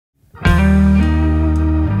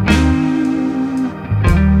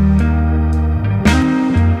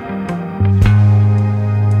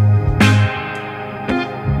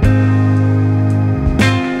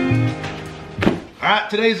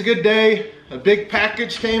today's a good day. A big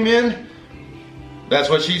package came in. That's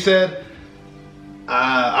what she said.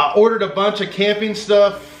 I ordered a bunch of camping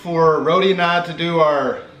stuff for Roadie and I to do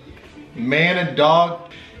our man and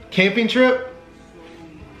dog camping trip.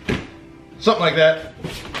 Something like that.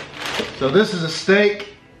 So this is a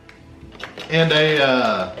stake and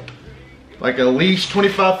a like a leash,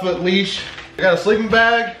 25-foot leash. I got a sleeping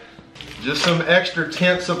bag, just some extra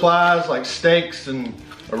tent supplies like stakes and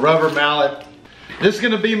a rubber mallet. This is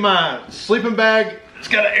gonna be my sleeping bag. It's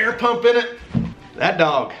got an air pump in it. That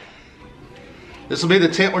dog. This will be the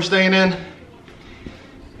tent we're staying in.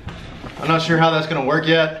 I'm not sure how that's gonna work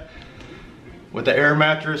yet with the air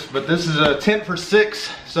mattress, but this is a tent for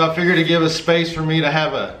 6, so I figured to give us space for me to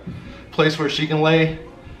have a place where she can lay.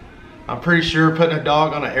 I'm pretty sure putting a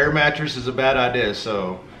dog on an air mattress is a bad idea,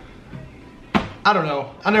 so I don't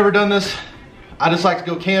know. I've never done this. I just like to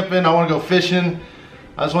go camping. I want to go fishing.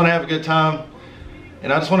 I just want to have a good time,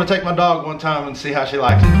 and I just want to take my dog one time and see how she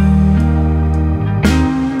likes it.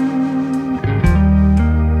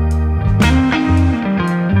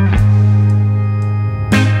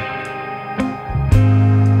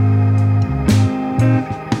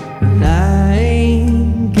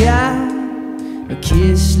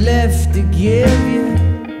 Left to give you,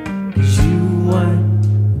 'cause you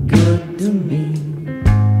weren't good to me.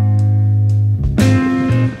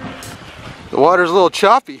 The water's a little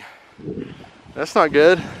choppy. That's not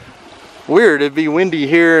good. Weird, it'd be windy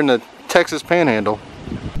here in the Texas Panhandle.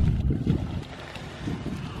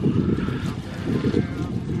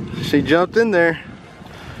 She jumped in there.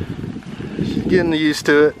 She's getting used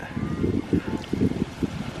to it.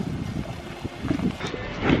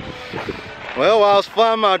 Well, while I was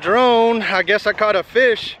flying my drone, I guess I caught a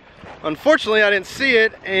fish. Unfortunately, I didn't see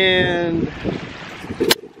it, and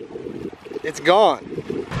it's gone.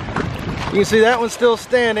 You can see that one's still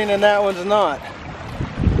standing and that one's not.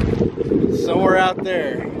 Somewhere out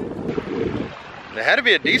there. It had to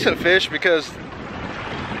be a decent fish because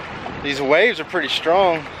these waves are pretty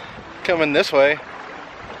strong coming this way.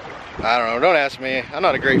 I don't know, don't ask me. I'm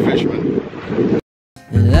not a great fisherman.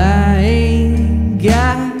 And I ain't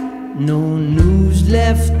got no news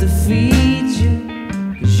left to feed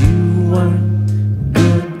you, 'cause you weren't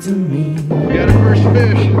good to me. We got our first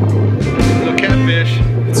fish. Little catfish.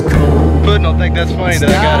 It's cold. Puddin' don't think that's funny that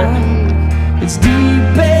I got it. It's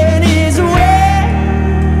deep and it's wet.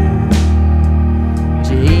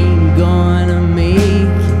 You ain't gonna make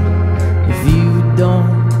it if you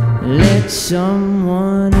don't let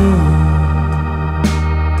someone in.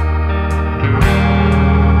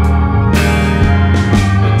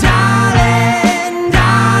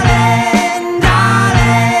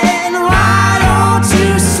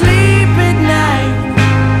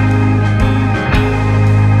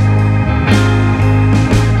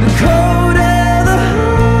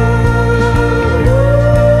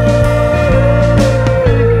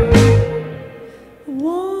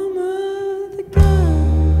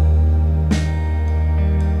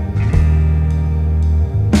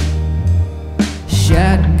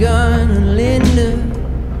 Shotgun and Linda,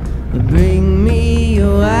 bring me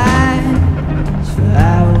your eyes, for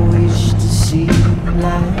I wish to see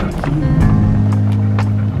like you.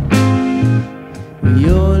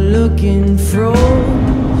 You're looking froze.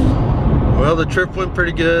 Well, the trip went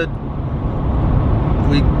pretty good.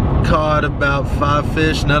 We caught about 5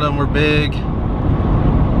 fish, none of them were big.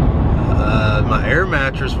 My air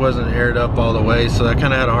mattress wasn't aired up all the way, so I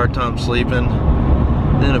kind of had a hard time sleeping.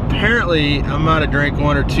 Then apparently I might have drank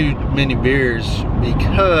 1 or 2 mini beers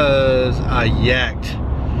because I yacked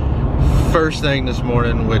first thing this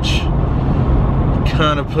morning, which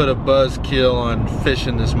kind of put a buzzkill on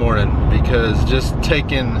fishing this morning, because just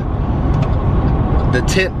taking the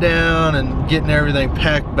tent down and getting everything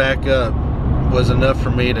packed back up was enough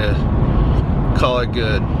for me to call it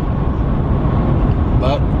good.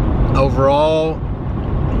 But overall,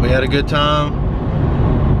 we had a good time.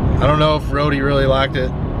 I don't know if Roadie really liked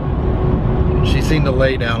it. She seemed to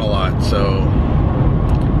lay down a lot, so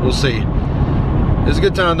we'll see. It was a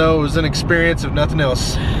good time though. It was an experience if nothing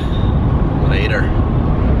else. Later.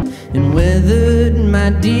 And weathered,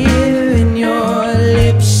 my dear, and your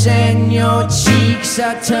lips and your cheeks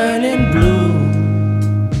are turning blue.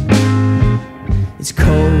 It's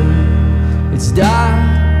cold, it's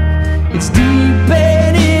dark, it's deep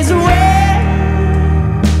and it's wet.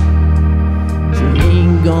 You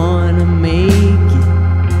ain't gonna make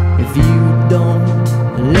it if you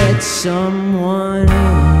don't let someone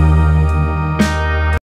in.